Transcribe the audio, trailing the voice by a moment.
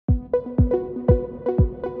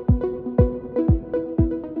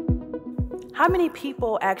How many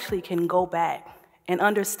people actually can go back and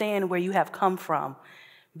understand where you have come from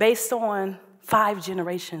based on 5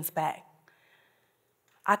 generations back?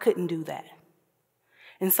 I couldn't do that.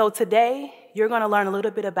 And so today, you're going to learn a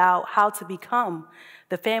little bit about how to become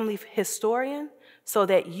the family historian so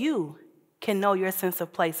that you can know your sense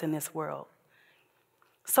of place in this world.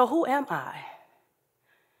 So who am I?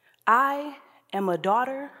 I am a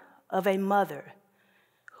daughter of a mother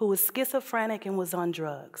who was schizophrenic and was on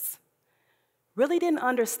drugs. Really didn't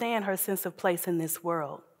understand her sense of place in this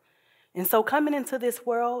world. And so coming into this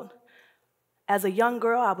world, as a young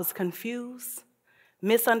girl, I was confused,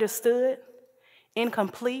 misunderstood,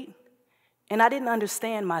 incomplete, and I didn't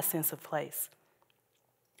understand my sense of place.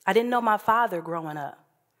 I didn't know my father growing up.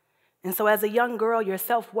 And so as a young girl, your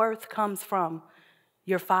self-worth comes from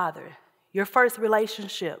your father. Your first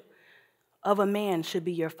relationship of a man should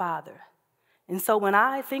be your father. And so when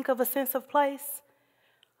I think of a sense of place,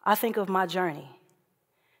 I think of my journey.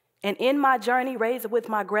 And in my journey, raised with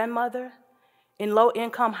my grandmother, in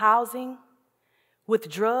low-income housing, with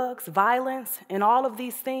drugs, violence, and all of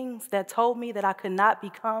these things that told me that I could not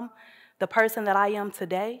become the person that I am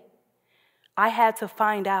today, I had to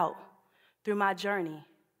find out through my journey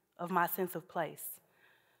of my sense of place.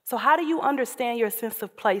 So how do you understand your sense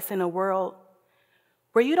of place in a world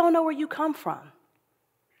where you don't know where you come from?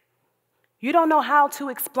 You don't know how to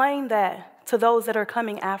explain that to those that are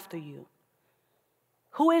coming after you.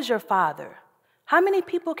 Who is your father? How many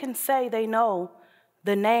people can say they know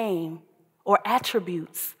the name or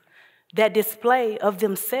attributes that display of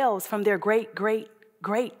themselves from their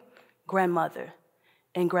great-great-great-grandmother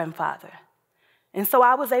and grandfather? And so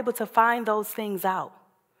I was able to find those things out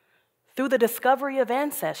through the discovery of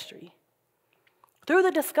ancestry, through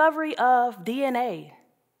the discovery of DNA,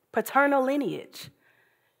 paternal lineage.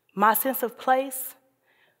 My sense of place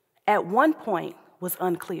at one point was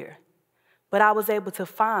unclear, but I was able to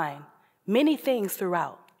find many things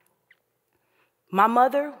throughout. My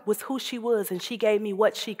mother was who she was, and she gave me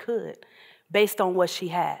what she could based on what she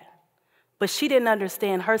had. But she didn't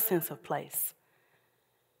understand her sense of place.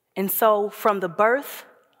 And so from the birth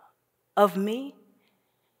of me,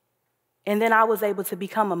 and then I was able to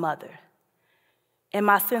become a mother. And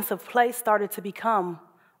my sense of place started to become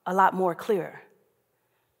a lot more clear.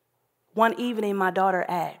 One evening, my daughter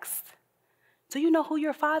asked, "Do you know who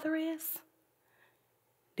your father is?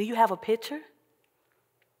 Do you have a picture?"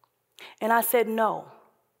 And I said, "No,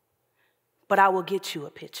 but I will get you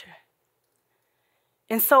a picture."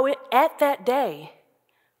 And so at that day,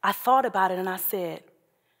 I thought about it and I said,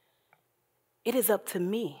 it is up to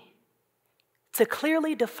me to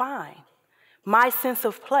clearly define my sense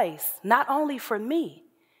of place, not only for me,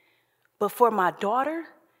 but for my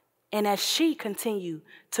daughter. And as she continues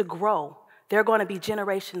to grow, there are going to be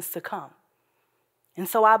generations to come. And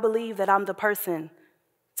so I believe that I'm the person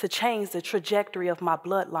to change the trajectory of my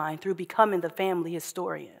bloodline through becoming the family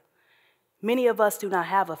historian. Many of us do not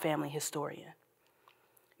have a family historian.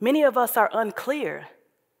 Many of us are unclear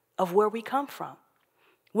of where we come from.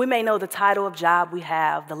 We may know the title of job we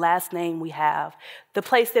have, the last name we have, the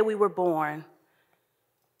place that we were born.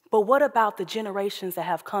 But what about the generations that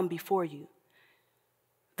have come before you?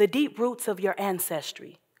 The deep roots of your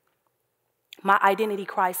ancestry. My identity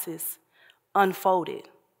crisis unfolded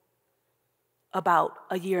about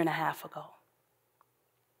a year and a half ago.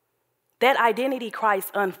 That identity crisis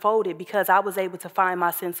unfolded because I was able to find my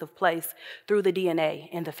sense of place through the DNA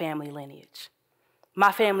and the family lineage.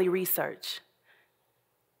 My family research.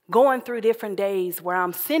 Going through different days where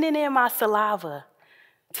I'm sending in my saliva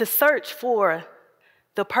to search for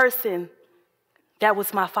the person that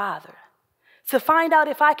was my father. To find out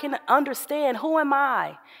if I can understand who am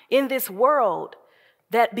I in this world,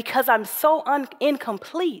 that because I'm so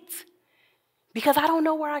incomplete, because I don't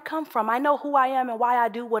know where I come from. I know who I am and why I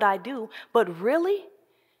do what I do, but really?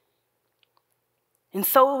 And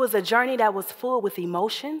so it was a journey that was full with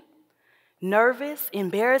emotion, nervous,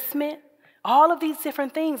 embarrassment, all of these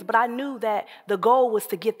different things, but I knew that the goal was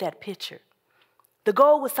to get that picture. The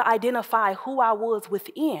goal was to identify who I was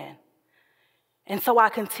within. And so I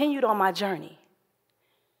continued on my journey.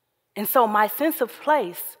 And so my sense of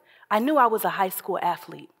place, I knew I was a high school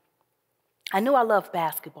athlete. I knew I loved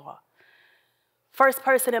basketball. First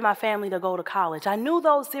person in my family to go to college. I knew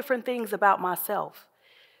those different things about myself,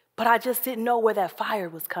 but I just didn't know where that fire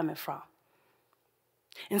was coming from.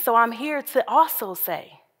 And so I'm here to also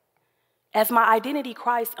say, as my identity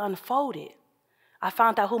crisis unfolded, I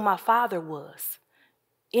found out who my father was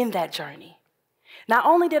in that journey. Not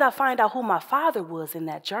only did I find out who my father was in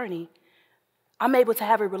that journey, I'm able to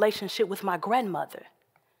have a relationship with my grandmother.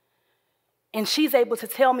 And she's able to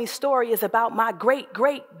tell me stories about my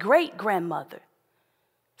great-great-great-grandmother,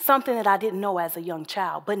 something that I didn't know as a young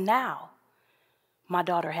child. But now, my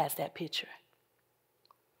daughter has that picture.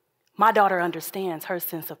 My daughter understands her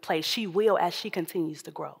sense of place. She will as she continues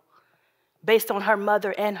to grow, based on her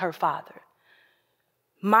mother and her father,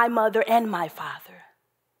 my mother and my father.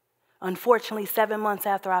 Unfortunately, 7 months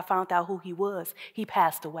after I found out who he was, he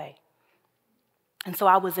passed away. And so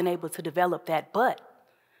I wasn't able to develop that, but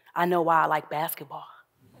I know why I like basketball.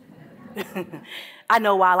 I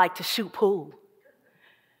know why I like to shoot pool.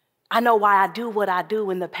 I know why I do what I do,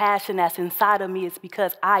 and the passion that's inside of me is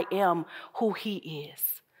because I am who he is.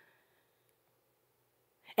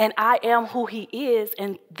 And I am who he is,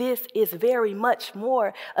 and this is very much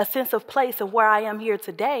more a sense of place of where I am here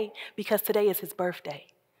today, because today is his birthday.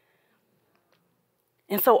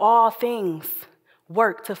 And so all things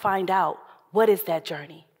work to find out what is that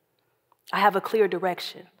journey. I have a clear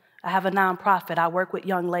direction. I have a nonprofit. I work with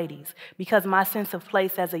young ladies because my sense of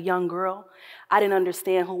place as a young girl, I didn't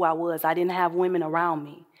understand who I was. I didn't have women around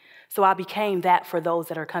me. So I became that for those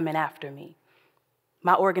that are coming after me.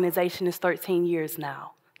 My organization is 13 years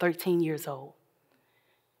now, 13 years old.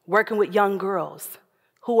 Working with young girls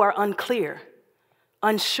who are unclear,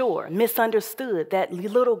 unsure, misunderstood, that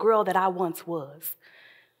little girl that I once was,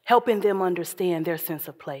 helping them understand their sense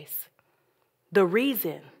of place. The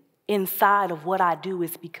reason inside of what I do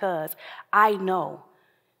is because I know,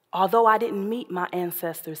 although I didn't meet my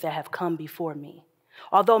ancestors that have come before me,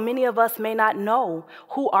 although many of us may not know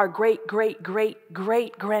who our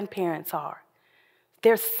great-great-great-great-grandparents are,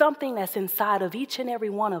 there's something that's inside of each and every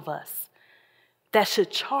one of us that should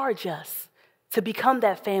charge us to become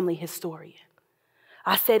that family historian.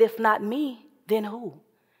 I said, if not me, then who?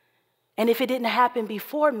 And if it didn't happen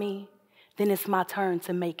before me, then it's my turn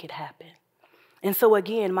to make it happen. And so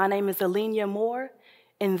again, my name is Aleanya Moore,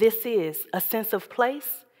 and this is a sense of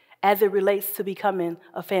place as it relates to becoming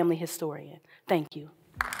a family historian. Thank you.